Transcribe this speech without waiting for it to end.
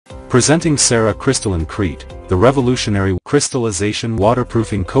Presenting Cera Crystalline Crete, the revolutionary crystallization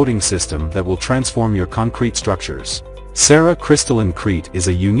waterproofing coating system that will transform your concrete structures. Cera Crystalline Crete is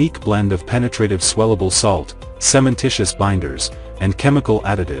a unique blend of penetrative swellable salt, cementitious binders, and chemical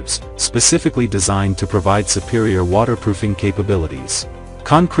additives, specifically designed to provide superior waterproofing capabilities.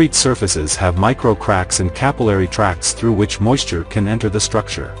 Concrete surfaces have micro cracks and capillary tracts through which moisture can enter the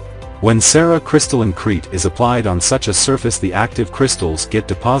structure. When Cera Crystalline Crete is applied on such a surface, the active crystals get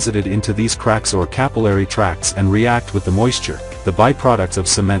deposited into these cracks or capillary tracts and react with the moisture, the byproducts of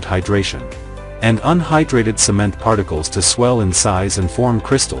cement hydration, and unhydrated cement particles to swell in size and form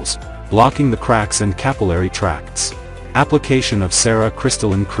crystals, blocking the cracks and capillary tracts. Application of Cera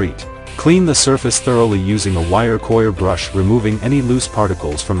Crystalline Crete. Clean the surface thoroughly using a wire coir brush, removing any loose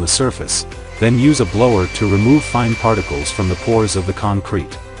particles from the surface, then use a blower to remove fine particles from the pores of the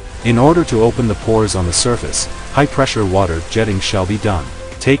concrete. In order to open the pores on the surface, high-pressure water jetting shall be done.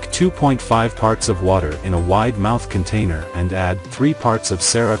 Take 2.5 parts of water in a wide-mouth container and add 3 parts of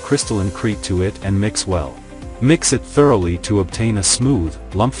Cera Crystalline Crete to it and mix well. Mix it thoroughly to obtain a smooth,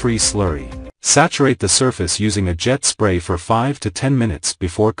 lump-free slurry. Saturate the surface using a jet spray for 5 to 10 minutes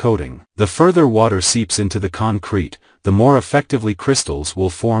before coating. The further water seeps into the concrete, the more effectively crystals will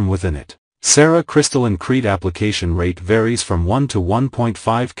form within it. Cera Crystalline Crete application rate varies from 1 to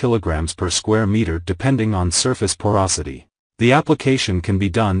 1.5 kilograms per square meter depending on surface porosity. The application can be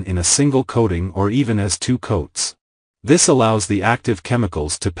done in a single coating or even as 2 coats. This allows the active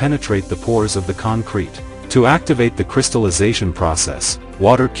chemicals to penetrate the pores of the concrete. To activate the crystallization process,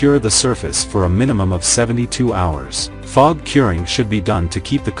 water cure the surface for a minimum of 72 hours. Fog curing should be done to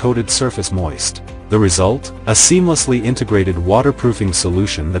keep the coated surface moist. The result? A seamlessly integrated waterproofing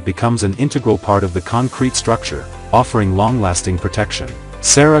solution that becomes an integral part of the concrete structure, offering long-lasting protection.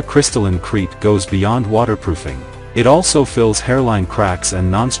 Cera Crystalline Crete goes beyond waterproofing. It also fills hairline cracks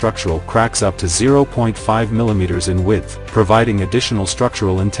and non-structural cracks up to 0.5 mm in width, providing additional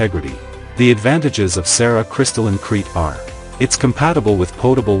structural integrity. The advantages of Cera Crystalline Crete are: it's compatible with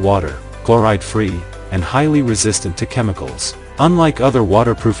potable water, chloride-free, and highly resistant to chemicals. Unlike other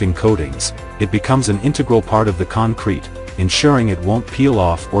waterproofing coatings, it becomes an integral part of the concrete, ensuring it won't peel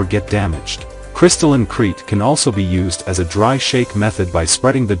off or get damaged. Crystalline Crete can also be used as a dry shake method by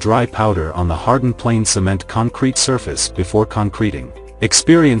spreading the dry powder on the hardened plain cement concrete surface before concreting.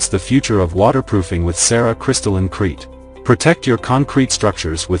 Experience the future of waterproofing with Cera Crystalline Crete. Protect your concrete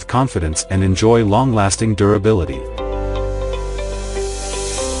structures with confidence and enjoy long-lasting durability.